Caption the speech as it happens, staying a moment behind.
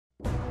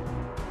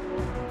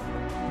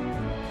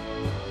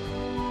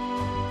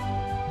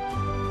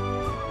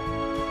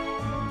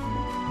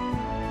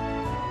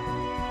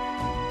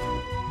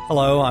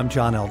Hello, I'm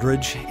John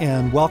Eldredge,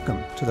 and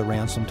welcome to the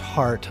Ransomed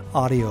Heart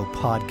audio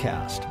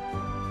podcast.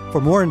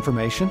 For more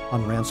information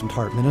on Ransomed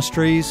Heart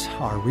Ministries,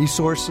 our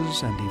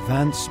resources and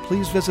events,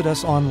 please visit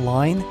us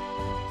online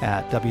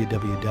at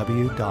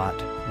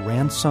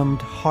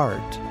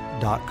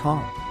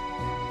www.ransomedheart.com.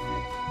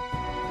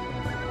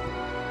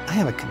 I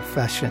have a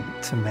confession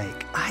to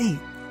make. I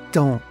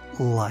don't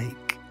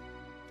like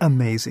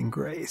Amazing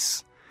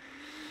Grace.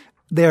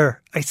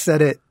 There, I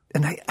said it,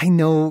 and I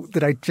know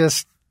that I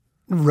just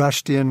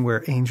rushed in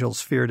where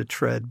angels fear to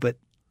tread, but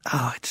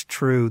it's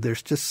true.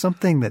 There's just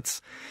something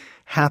that's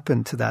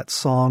happened to that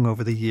song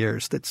over the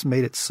years that's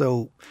made it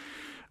so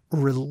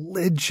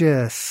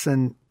religious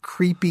and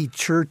creepy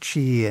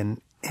churchy, and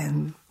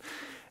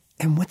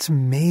what's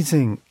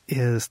amazing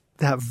is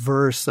that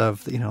verse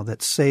of,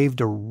 that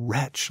saved a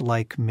wretch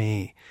like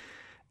me.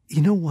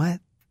 You know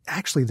what?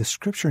 Actually, the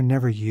scripture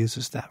never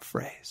uses that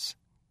phrase.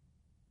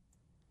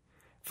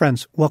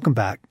 Friends, welcome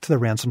back to the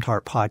Ransomed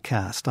Heart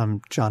podcast.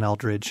 I'm John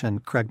Eldredge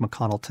and Craig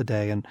McConnell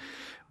today, and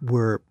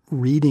we're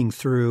reading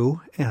through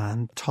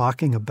and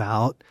talking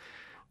about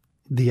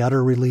the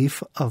utter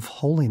relief of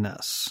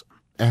holiness.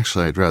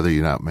 Actually, I'd rather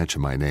you not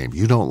mention my name.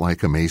 You don't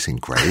like Amazing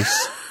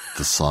Grace,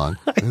 the song?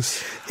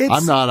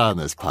 I'm not on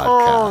this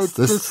podcast. It's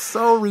just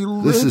so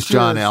religious. This is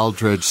John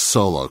Eldredge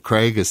solo.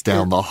 Craig is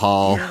down the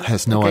hall,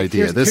 has no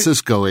idea. This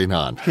is going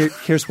on.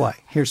 Here's why.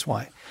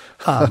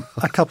 A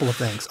couple of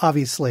things.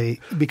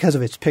 Obviously, because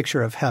of its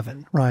picture of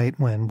heaven, right?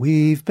 When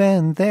we've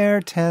been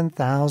there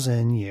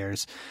 10,000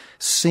 years,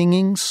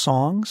 singing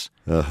songs.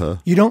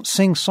 You don't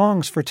sing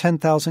songs for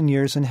 10,000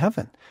 years in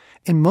heaven.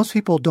 And most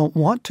people don't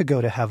want to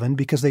go to heaven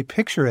because they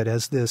picture it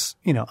as this,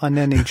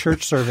 unending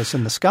church service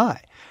in the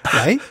sky,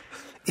 right?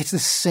 It's the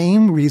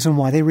same reason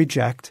why they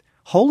reject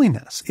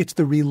holiness. It's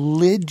the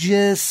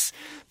religious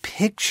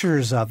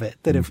pictures of it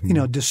that have,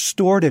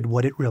 distorted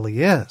what it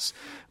really is.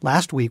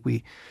 Last week,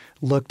 we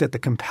looked at the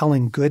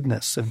compelling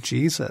goodness of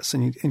Jesus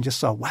and just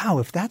saw, wow,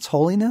 if that's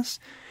holiness,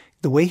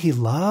 the way he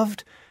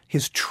loved,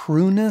 his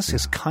trueness,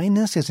 his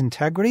kindness, his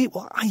integrity,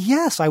 well,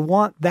 yes, I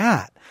want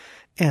that.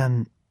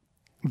 And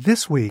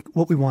this week,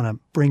 what we want to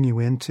bring you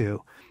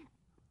into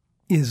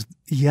is,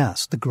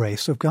 yes, the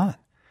grace of God,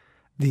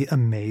 the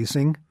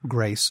amazing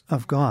grace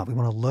of God. We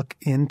want to look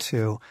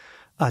into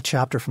a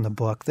chapter from the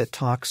book that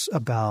talks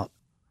about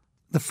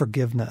the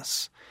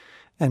forgiveness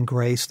and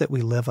grace that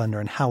we live under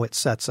and how it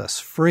sets us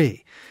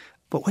free.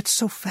 But what's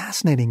so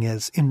fascinating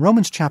is in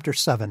Romans chapter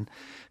 7,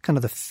 kind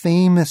of the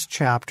famous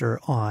chapter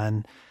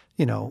on,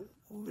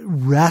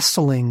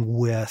 wrestling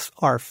with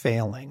our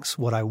failings.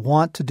 What I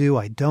want to do,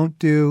 I don't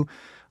do.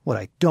 What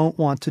I don't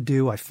want to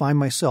do, I find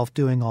myself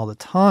doing all the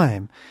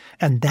time.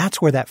 And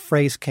that's where that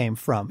phrase came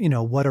from,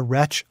 what a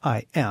wretch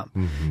I am.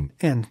 Mm-hmm.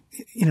 And,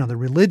 the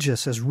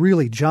religious has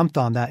really jumped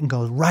on that and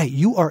goes, right,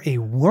 you are a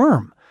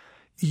worm.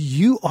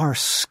 You are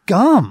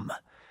scum.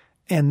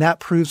 And that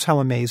proves how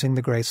amazing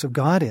the grace of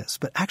God is.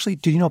 But actually,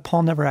 do you know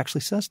Paul never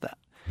actually says that?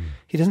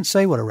 He doesn't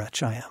say what a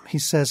wretch I am. He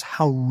says,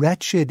 how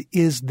wretched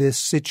is this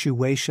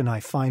situation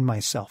I find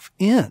myself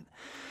in?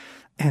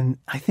 And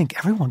I think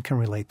everyone can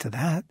relate to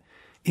that.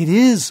 It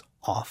is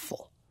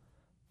awful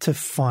to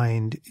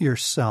find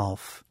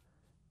yourself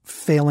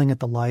failing at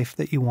the life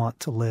that you want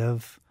to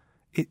live.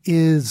 It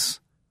is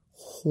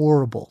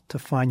horrible to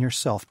find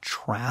yourself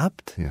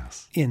trapped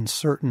in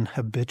certain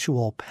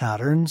habitual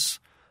patterns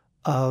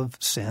of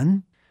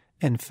sin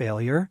and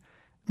failure.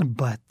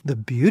 But the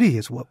beauty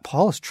is what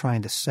Paul is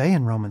trying to say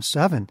in Romans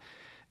 7.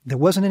 There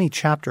wasn't any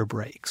chapter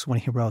breaks when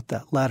he wrote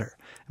that letter.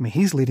 I mean,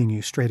 he's leading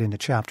you straight into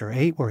chapter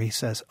 8 where he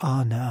says,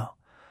 no,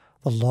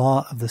 the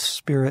law of the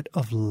Spirit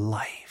of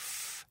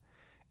life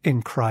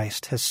in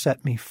Christ has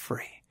set me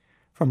free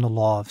from the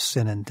law of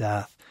sin and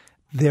death.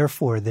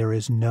 Therefore, there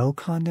is no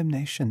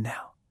condemnation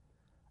now.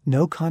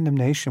 No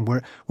condemnation.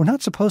 We're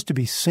not supposed to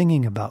be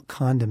singing about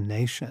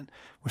condemnation.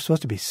 We're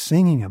supposed to be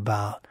singing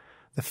about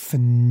the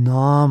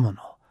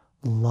phenomenal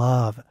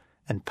love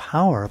and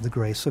power of the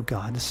grace of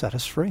God to set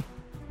us free.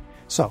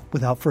 So,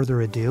 without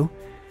further ado,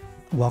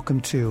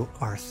 welcome to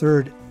our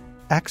third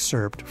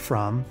excerpt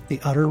from The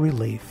Utter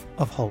Relief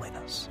of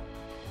Holiness.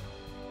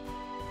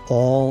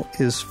 All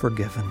is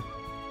forgiven.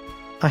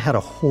 I had a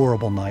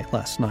horrible night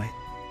last night.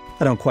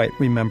 I don't quite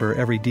remember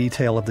every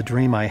detail of the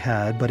dream I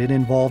had, but it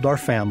involved our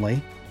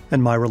family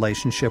and my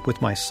relationship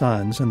with my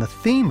sons, and the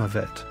theme of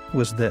it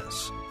was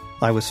this.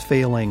 I was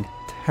failing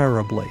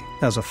terribly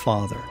as a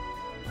father.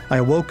 I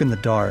awoke in the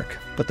dark,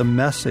 but the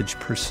message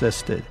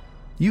persisted.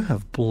 You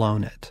have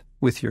blown it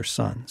with your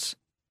sons.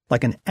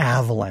 Like an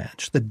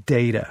avalanche, the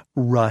data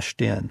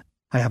rushed in.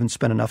 I haven't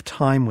spent enough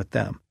time with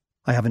them.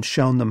 I haven't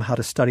shown them how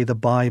to study the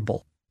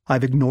Bible.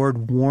 I've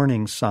ignored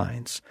warning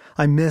signs.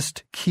 I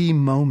missed key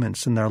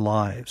moments in their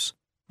lives.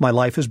 My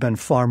life has been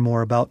far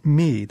more about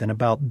me than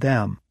about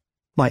them.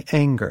 My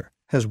anger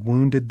has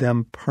wounded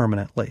them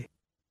permanently.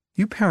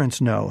 You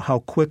parents know how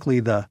quickly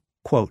the,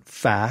 quote,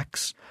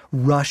 facts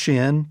rush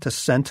in to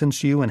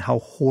sentence you and how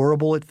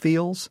horrible it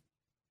feels.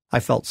 I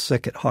felt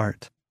sick at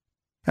heart.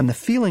 And the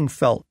feeling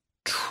felt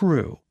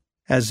true,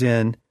 as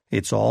in,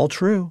 it's all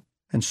true,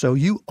 and so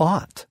you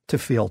ought to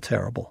feel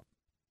terrible.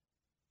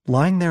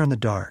 Lying there in the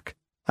dark,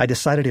 I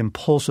decided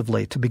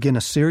impulsively to begin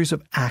a series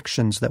of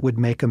actions that would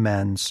make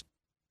amends.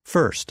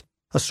 First,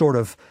 a sort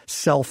of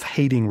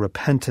self-hating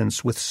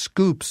repentance with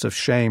scoops of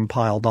shame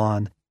piled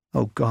on.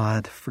 Oh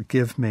God,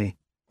 forgive me.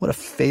 What a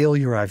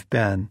failure I've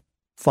been.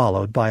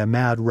 Followed by a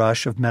mad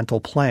rush of mental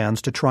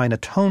plans to try and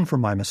atone for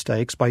my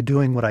mistakes by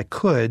doing what I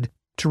could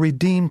to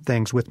redeem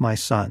things with my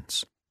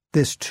sons.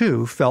 This,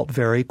 too, felt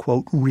very,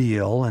 quote,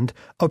 real and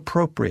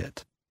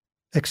appropriate.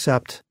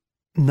 Except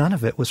none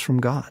of it was from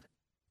God.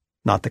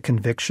 Not the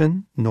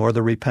conviction, nor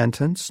the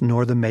repentance,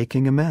 nor the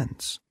making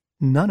amends.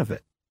 None of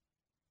it.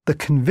 The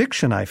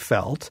conviction I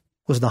felt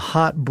was the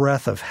hot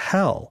breath of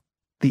hell,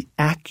 the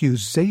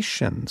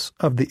accusations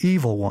of the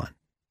evil one.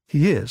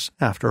 He is,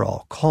 after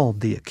all,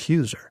 called the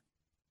accuser.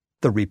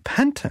 The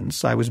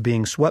repentance I was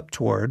being swept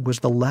toward was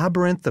the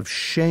labyrinth of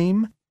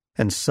shame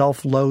and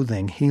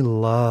self-loathing he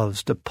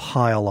loves to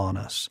pile on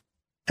us.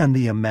 And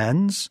the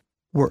amends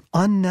were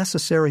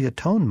unnecessary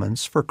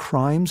atonements for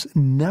crimes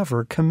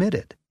never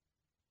committed.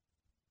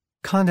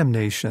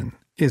 Condemnation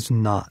is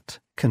not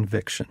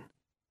conviction.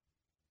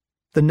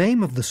 The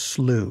name of the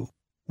slough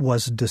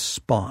was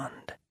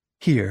Despond.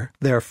 Here,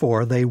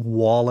 therefore, they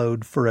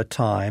wallowed for a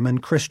time,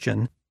 and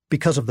Christian,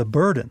 because of the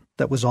burden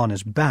that was on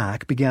his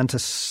back, began to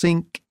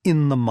sink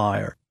in the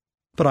mire.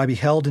 But I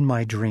beheld in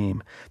my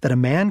dream that a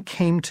man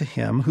came to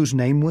him whose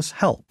name was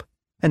Help,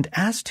 and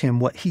asked him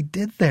what he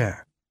did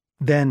there.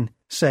 Then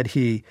said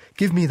he,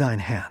 Give me thine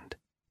hand.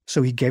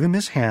 So he gave him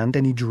his hand,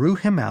 and he drew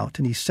him out,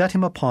 and he set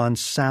him upon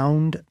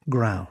sound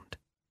ground.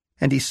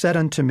 And he said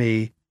unto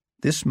me,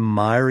 This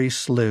miry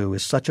slough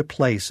is such a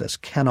place as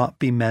cannot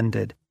be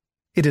mended.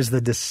 It is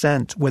the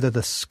descent whither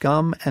the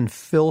scum and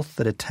filth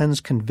that attends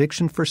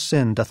conviction for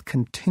sin doth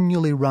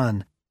continually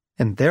run,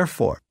 and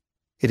therefore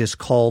it is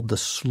called the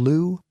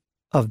Slough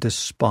of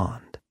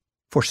Despond.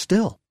 For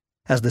still,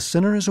 as the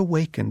sinner is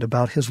awakened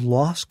about his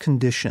lost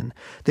condition,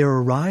 there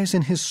arise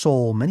in his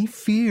soul many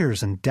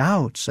fears and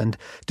doubts and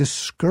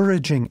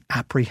discouraging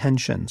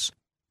apprehensions,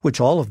 which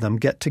all of them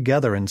get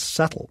together and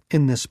settle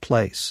in this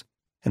place.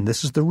 And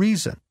this is the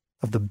reason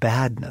of the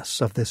badness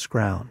of this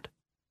ground.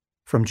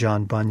 From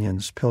John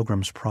Bunyan's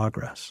Pilgrim's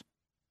Progress.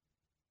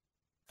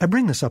 I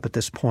bring this up at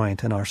this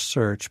point in our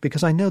search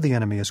because I know the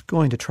enemy is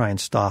going to try and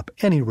stop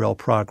any real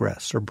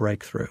progress or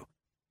breakthrough.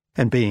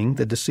 And being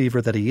the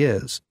deceiver that he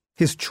is,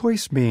 his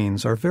choice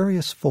means are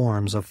various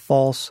forms of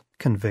false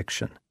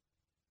conviction.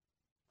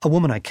 A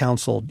woman I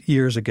counseled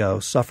years ago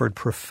suffered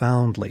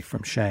profoundly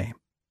from shame.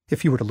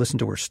 If you were to listen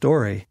to her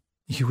story,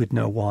 you would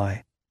know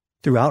why.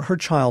 Throughout her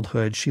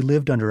childhood, she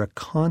lived under a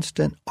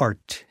constant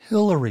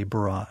artillery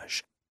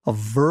barrage of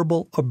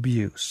verbal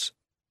abuse,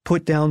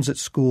 put-downs at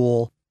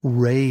school,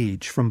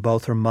 rage from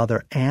both her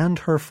mother and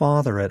her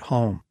father at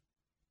home.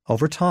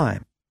 Over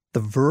time,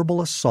 the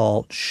verbal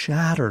assault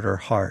shattered her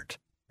heart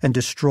and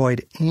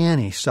destroyed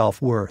any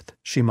self-worth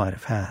she might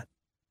have had.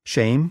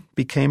 Shame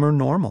became her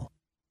normal.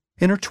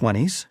 In her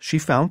 20s, she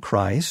found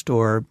Christ,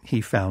 or he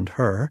found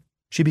her.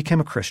 She became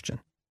a Christian.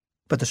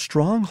 But the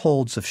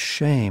strongholds of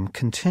shame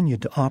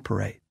continued to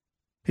operate.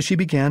 As she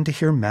began to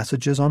hear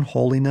messages on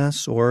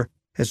holiness, or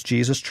as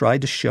Jesus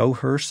tried to show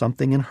her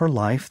something in her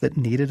life that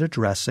needed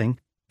addressing,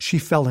 she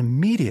fell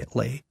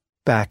immediately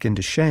back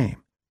into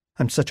shame.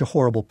 I'm such a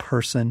horrible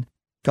person.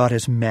 God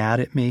is mad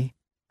at me.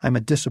 I'm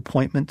a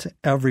disappointment to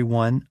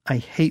everyone. I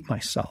hate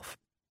myself.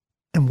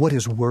 And what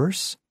is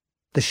worse,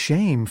 the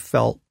shame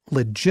felt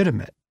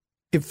legitimate.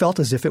 It felt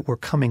as if it were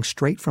coming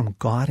straight from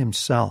God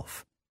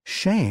himself.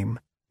 Shame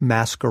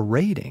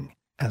masquerading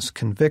as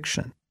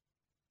conviction.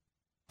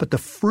 But the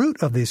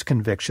fruit of these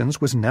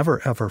convictions was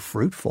never ever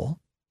fruitful.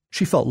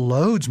 She felt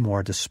loads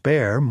more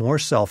despair, more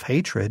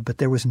self-hatred, but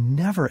there was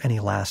never any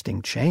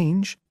lasting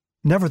change,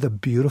 never the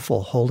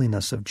beautiful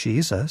holiness of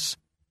Jesus.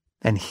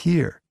 And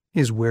here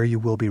is where you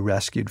will be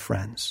rescued,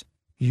 friends.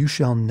 You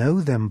shall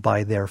know them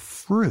by their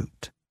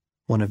fruit,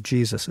 one of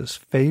Jesus'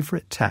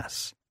 favorite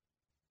tests.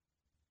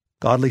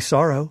 Godly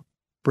sorrow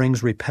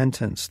brings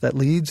repentance that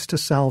leads to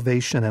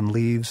salvation and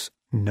leaves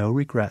no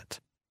regret.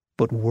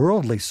 But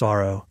worldly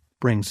sorrow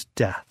brings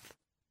death.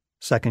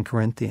 2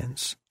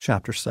 Corinthians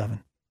chapter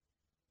 7.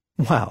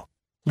 Wow,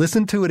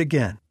 listen to it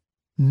again.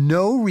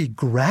 No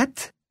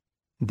regret?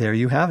 There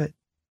you have it.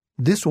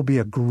 This will be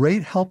a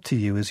great help to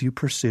you as you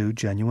pursue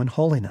genuine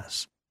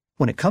holiness.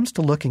 When it comes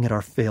to looking at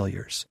our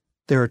failures,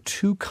 there are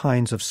two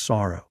kinds of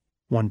sorrow.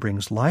 One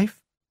brings life,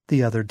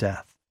 the other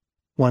death.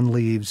 One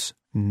leaves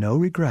no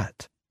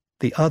regret.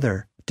 The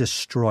other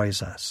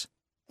destroys us.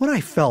 What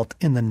I felt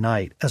in the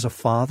night as a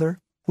father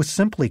was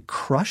simply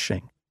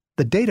crushing.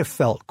 The data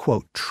felt,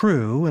 quote,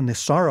 true, and the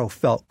sorrow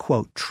felt,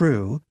 quote,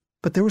 true,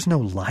 but there was no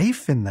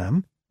life in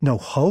them, no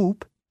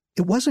hope.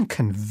 It wasn't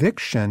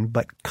conviction,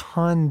 but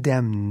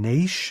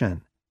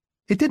condemnation.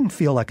 It didn't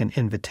feel like an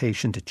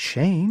invitation to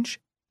change.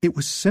 It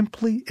was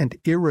simply and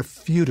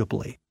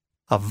irrefutably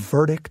a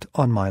verdict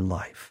on my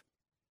life.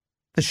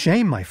 The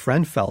shame my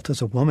friend felt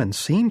as a woman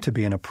seemed to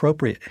be an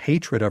appropriate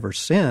hatred of her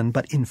sin,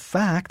 but in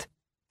fact,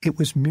 it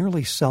was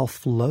merely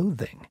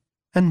self-loathing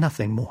and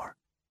nothing more.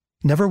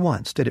 Never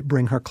once did it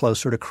bring her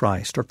closer to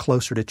Christ or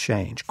closer to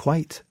change.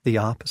 Quite the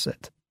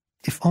opposite.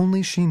 If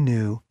only she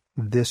knew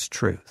this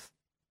truth.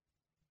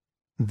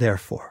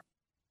 Therefore,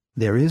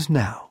 there is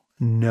now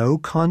no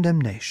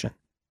condemnation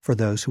for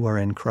those who are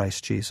in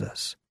Christ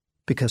Jesus,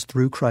 because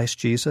through Christ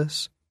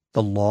Jesus,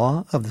 the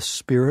law of the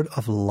Spirit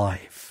of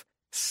life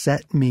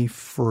set me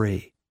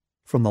free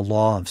from the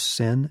law of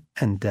sin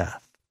and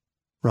death.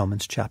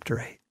 Romans chapter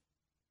 8.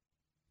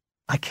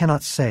 I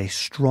cannot say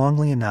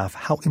strongly enough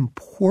how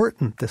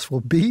important this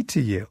will be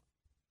to you.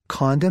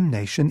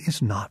 Condemnation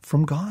is not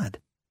from God.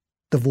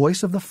 The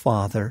voice of the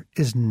Father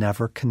is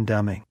never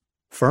condemning.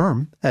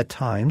 Firm at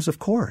times, of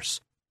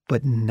course,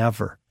 but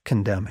never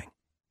condemning.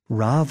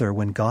 Rather,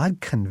 when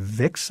God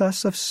convicts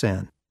us of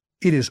sin,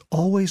 it is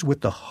always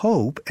with the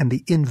hope and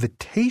the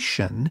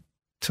invitation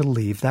to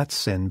leave that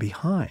sin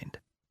behind.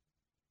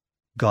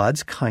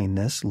 God's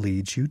kindness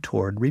leads you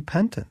toward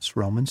repentance,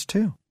 Romans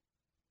 2.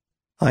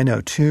 I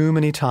know too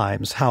many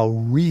times how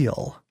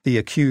real the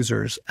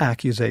accuser's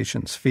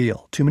accusations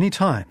feel. Too many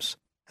times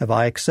have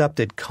I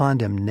accepted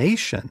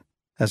condemnation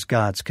as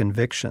God's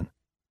conviction.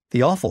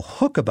 The awful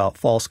hook about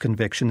false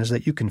conviction is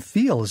that you can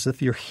feel as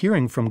if you're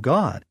hearing from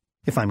God.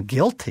 If I'm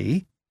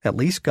guilty, at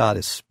least God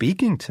is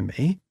speaking to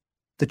me.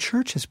 The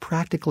church has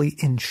practically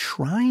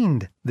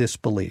enshrined this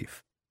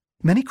belief.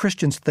 Many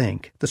Christians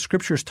think the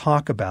Scriptures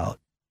talk about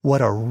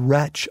what a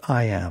wretch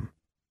I am.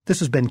 This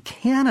has been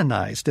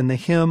canonized in the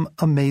hymn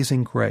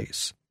Amazing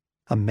Grace.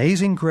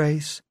 Amazing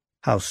grace,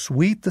 how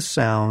sweet the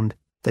sound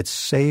that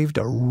saved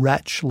a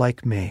wretch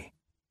like me.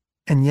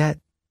 And yet,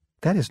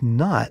 that is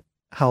not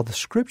how the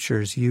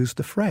Scriptures use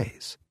the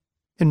phrase.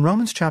 In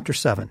Romans chapter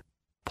 7,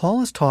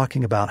 Paul is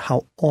talking about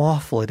how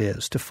awful it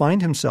is to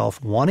find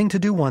himself wanting to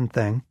do one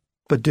thing,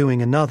 but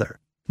doing another,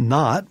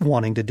 not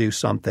wanting to do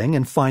something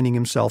and finding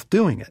himself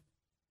doing it.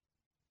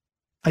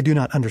 I do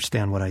not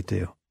understand what I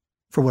do.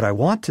 For what I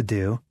want to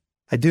do,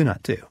 I do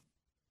not do.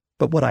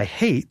 But what I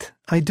hate,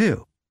 I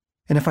do.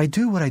 And if I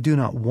do what I do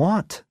not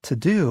want to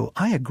do,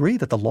 I agree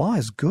that the law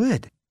is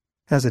good.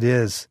 As it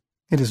is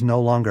no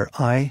longer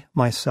I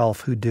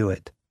myself who do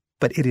it,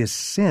 but it is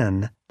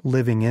sin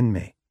living in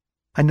me.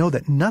 I know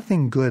that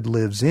nothing good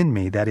lives in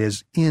me, that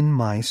is, in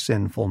my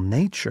sinful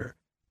nature.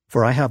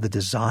 For I have the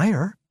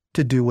desire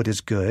to do what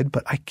is good,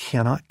 but I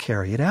cannot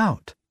carry it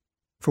out.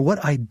 For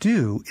what I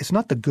do is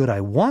not the good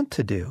I want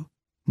to do.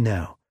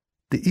 No,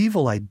 the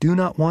evil I do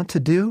not want to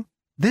do,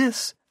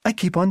 this I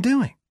keep on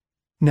doing.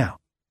 Now,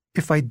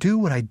 if I do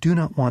what I do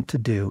not want to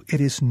do,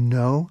 it is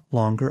no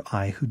longer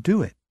I who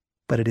do it,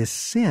 but it is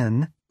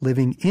sin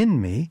living in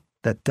me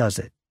that does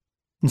it.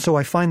 And so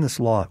I find this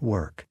law at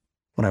work.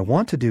 When I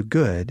want to do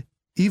good,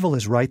 evil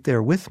is right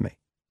there with me.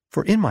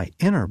 For in my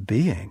inner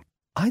being,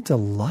 I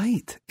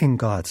delight in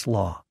God's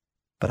law.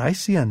 But I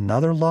see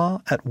another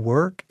law at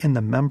work in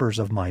the members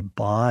of my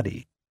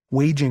body,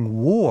 waging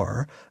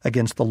war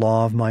against the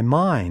law of my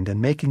mind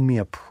and making me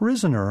a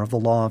prisoner of the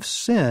law of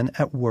sin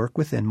at work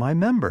within my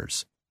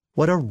members.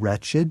 What a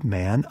wretched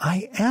man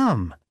I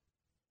am!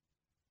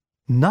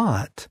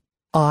 Not,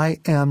 I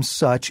am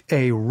such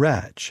a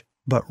wretch,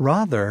 but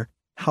rather,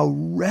 how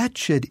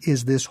wretched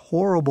is this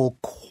horrible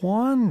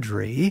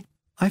quandary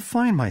I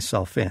find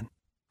myself in.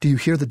 Do you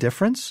hear the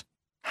difference?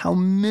 How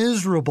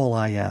miserable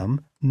I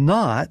am,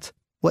 not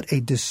what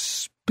a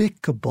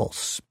despicable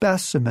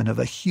specimen of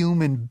a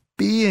human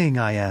being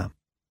I am.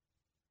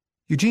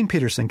 Eugene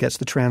Peterson gets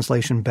the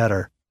translation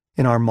better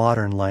in our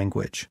modern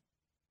language.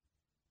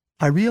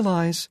 I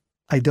realize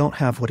I don't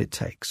have what it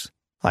takes.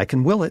 I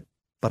can will it,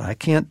 but I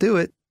can't do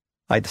it.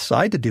 I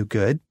decide to do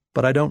good,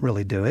 but I don't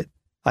really do it.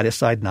 I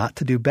decide not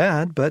to do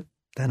bad, but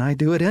then I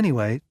do it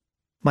anyway.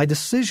 My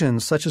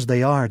decisions, such as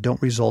they are,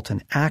 don't result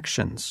in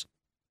actions.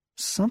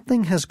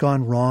 Something has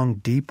gone wrong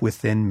deep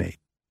within me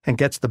and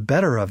gets the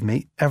better of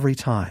me every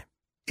time.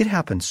 It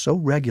happens so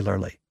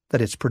regularly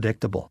that it's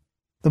predictable.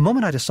 The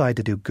moment I decide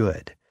to do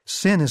good,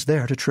 sin is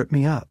there to trip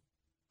me up.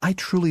 I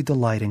truly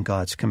delight in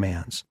God's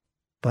commands,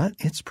 but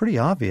it's pretty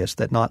obvious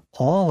that not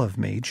all of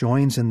me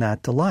joins in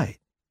that delight.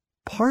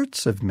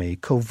 Parts of me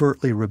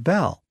covertly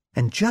rebel,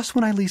 and just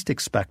when I least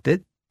expect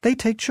it, they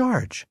take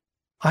charge.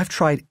 I've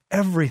tried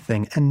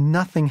everything and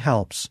nothing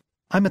helps.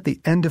 I'm at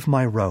the end of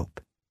my rope.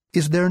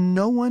 Is there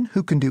no one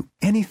who can do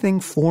anything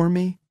for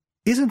me?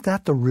 Isn't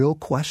that the real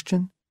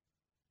question?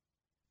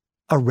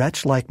 A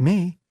wretch like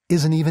me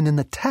isn't even in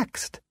the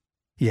text.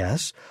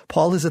 Yes,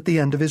 Paul is at the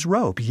end of his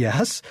rope.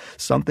 Yes,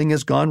 something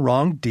has gone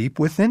wrong deep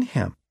within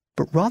him.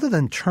 But rather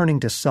than turning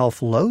to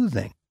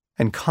self-loathing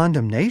and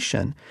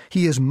condemnation,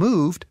 he is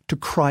moved to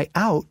cry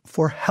out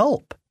for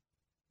help.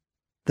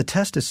 The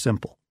test is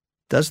simple.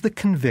 Does the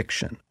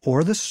conviction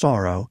or the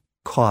sorrow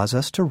cause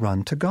us to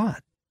run to God?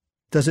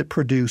 Does it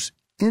produce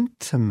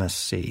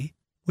intimacy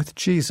with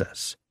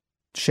Jesus?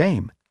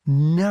 Shame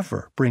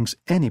never brings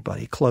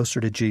anybody closer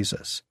to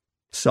Jesus.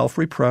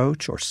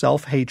 Self-reproach or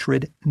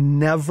self-hatred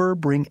never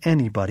bring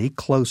anybody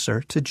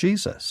closer to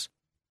Jesus.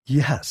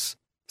 Yes,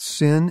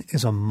 sin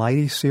is a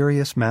mighty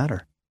serious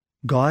matter.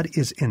 God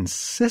is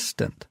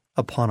insistent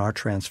upon our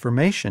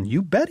transformation.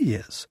 You bet He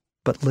is.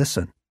 But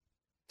listen,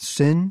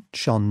 Sin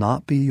shall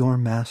not be your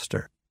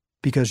master,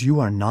 because you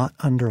are not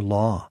under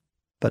law,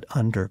 but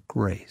under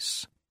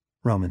grace.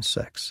 Romans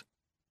 6.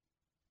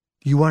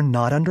 You are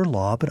not under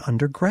law, but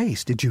under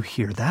grace. Did you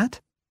hear that?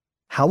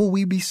 How will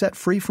we be set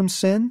free from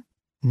sin?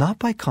 Not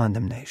by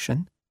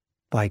condemnation,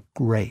 by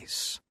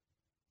grace.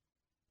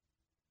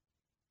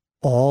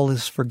 All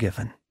is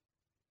forgiven.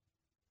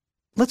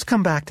 Let's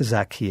come back to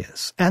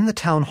Zacchaeus and the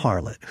town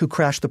harlot who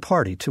crashed the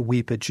party to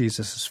weep at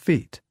Jesus'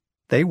 feet.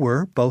 They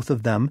were, both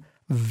of them,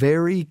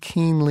 very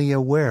keenly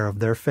aware of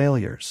their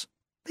failures.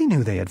 They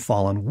knew they had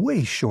fallen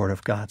way short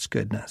of God's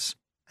goodness.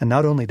 And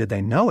not only did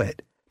they know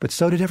it, but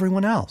so did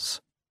everyone else.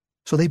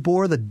 So they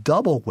bore the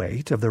double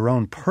weight of their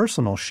own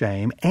personal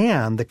shame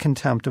and the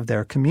contempt of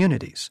their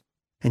communities.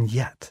 And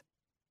yet,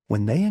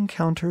 when they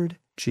encountered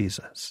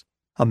Jesus,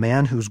 a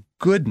man whose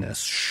goodness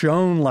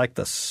shone like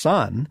the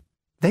sun,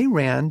 they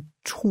ran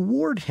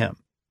toward him.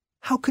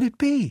 How could it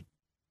be?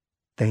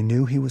 They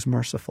knew he was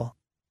merciful.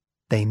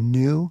 They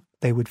knew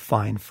they would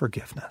find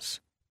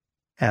forgiveness.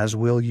 As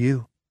will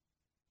you.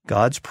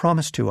 God's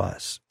promise to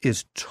us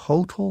is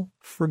total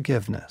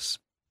forgiveness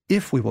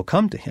if we will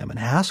come to him and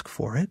ask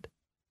for it.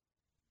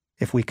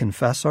 If we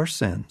confess our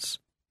sins,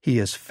 he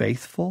is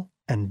faithful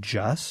and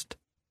just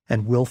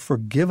and will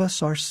forgive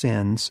us our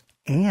sins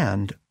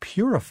and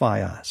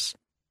purify us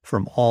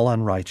from all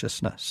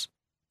unrighteousness.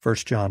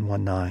 1 John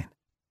 1:9.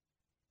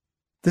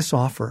 This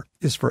offer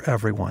is for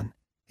everyone.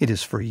 It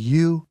is for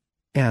you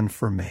and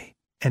for me,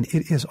 and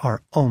it is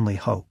our only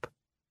hope.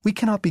 We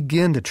cannot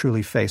begin to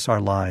truly face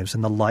our lives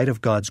in the light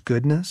of God's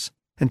goodness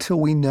until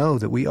we know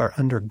that we are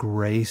under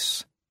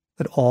grace,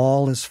 that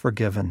all is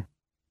forgiven.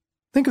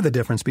 Think of the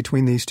difference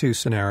between these two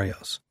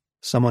scenarios.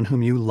 Someone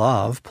whom you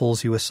love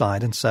pulls you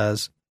aside and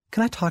says,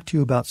 "Can I talk to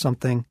you about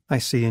something I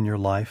see in your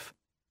life?"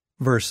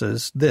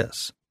 Versus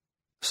this.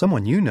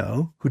 Someone you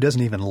know who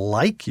doesn't even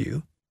like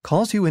you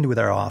calls you into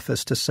their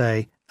office to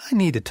say, "I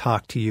need to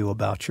talk to you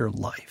about your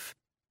life."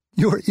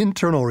 Your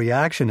internal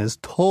reaction is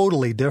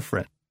totally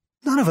different.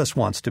 None of us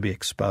wants to be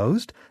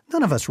exposed.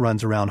 None of us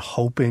runs around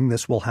hoping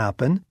this will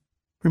happen.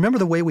 Remember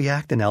the way we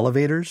act in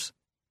elevators?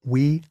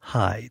 We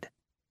hide.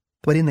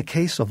 But in the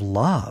case of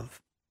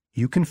love,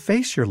 you can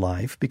face your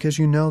life because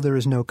you know there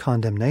is no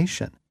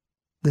condemnation.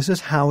 This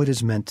is how it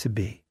is meant to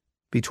be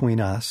between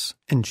us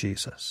and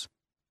Jesus.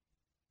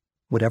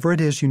 Whatever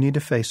it is you need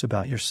to face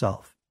about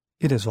yourself,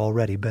 it has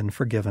already been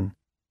forgiven.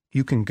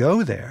 You can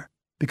go there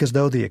because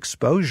though the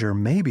exposure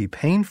may be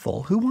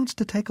painful, who wants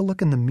to take a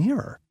look in the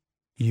mirror?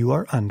 You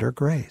are under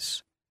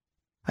grace.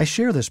 I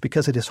share this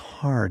because it is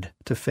hard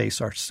to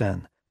face our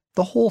sin.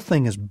 The whole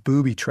thing is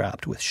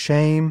booby-trapped with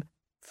shame,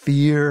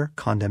 fear,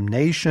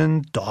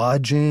 condemnation,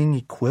 dodging,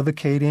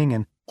 equivocating,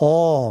 and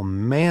all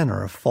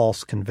manner of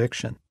false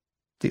conviction.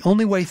 The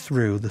only way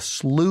through the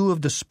slough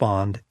of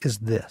despond is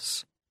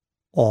this.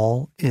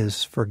 All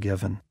is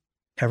forgiven.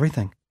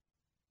 Everything.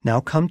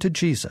 Now come to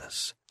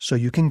Jesus so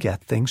you can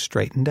get things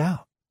straightened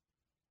out.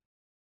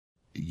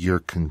 Your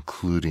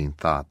concluding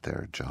thought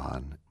there,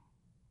 John,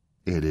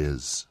 it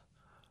is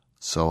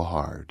so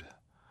hard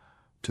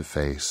to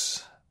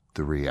face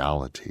the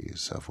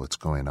realities of what's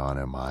going on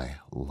in my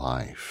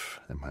life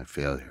and my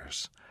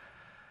failures.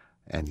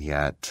 And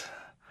yet,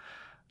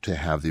 to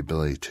have the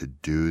ability to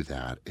do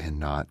that and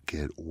not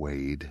get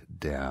weighed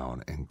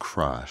down and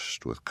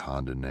crushed with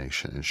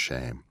condemnation and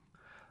shame,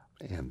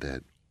 and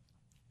that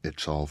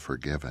it's all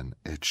forgiven.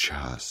 It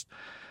just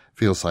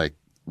feels like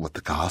what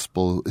the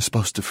gospel is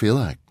supposed to feel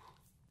like.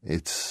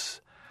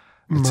 It's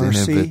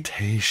mercy, an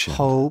invitation.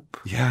 Hope.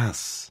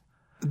 Yes.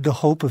 The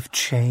hope of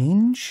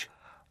change.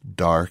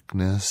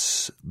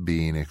 Darkness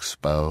being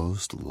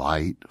exposed,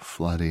 light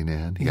flooding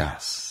in.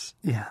 Yes.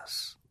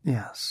 Yes.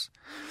 Yes.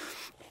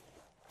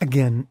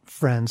 Again,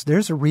 friends,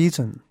 there's a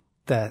reason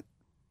that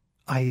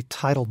I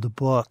titled the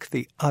book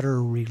The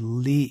Utter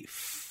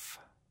Relief.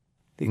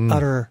 The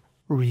utter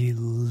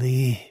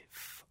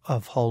relief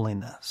of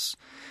holiness.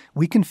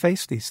 We can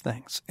face these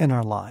things in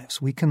our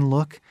lives. We can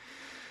look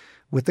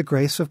with the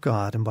grace of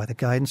God and by the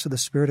guidance of the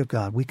Spirit of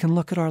God, we can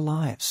look at our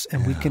lives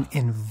and we can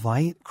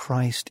invite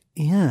Christ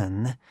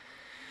in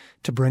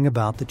to bring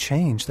about the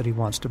change that he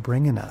wants to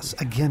bring in us.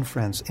 Again,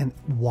 friends, and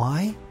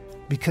why?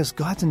 Because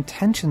God's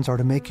intentions are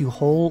to make you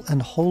whole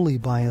and holy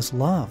by his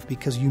love,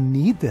 because you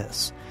need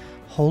this.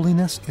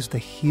 Holiness is the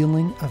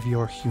healing of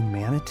your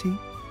humanity,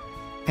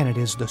 and it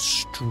is the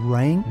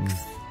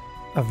strength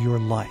of your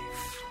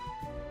life.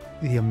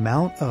 The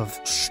amount of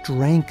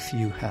strength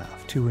you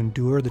have to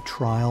endure the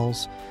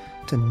trials,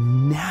 to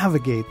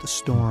navigate the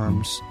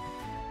storms,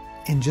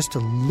 and just to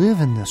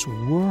live in this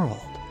world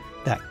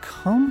that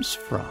comes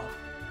from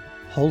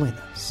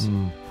holiness.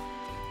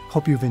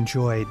 Hope you've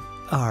enjoyed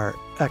our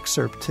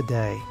excerpt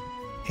today.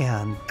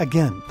 And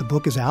again, the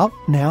book is out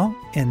now,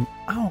 and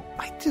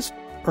I just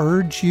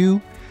urge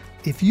you,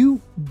 if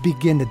you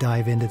begin to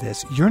dive into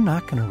this, you're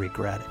not going to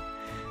regret it.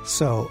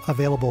 So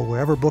available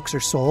wherever books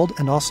are sold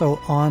and also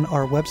on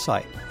our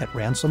website at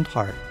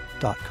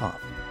ransomedheart.com.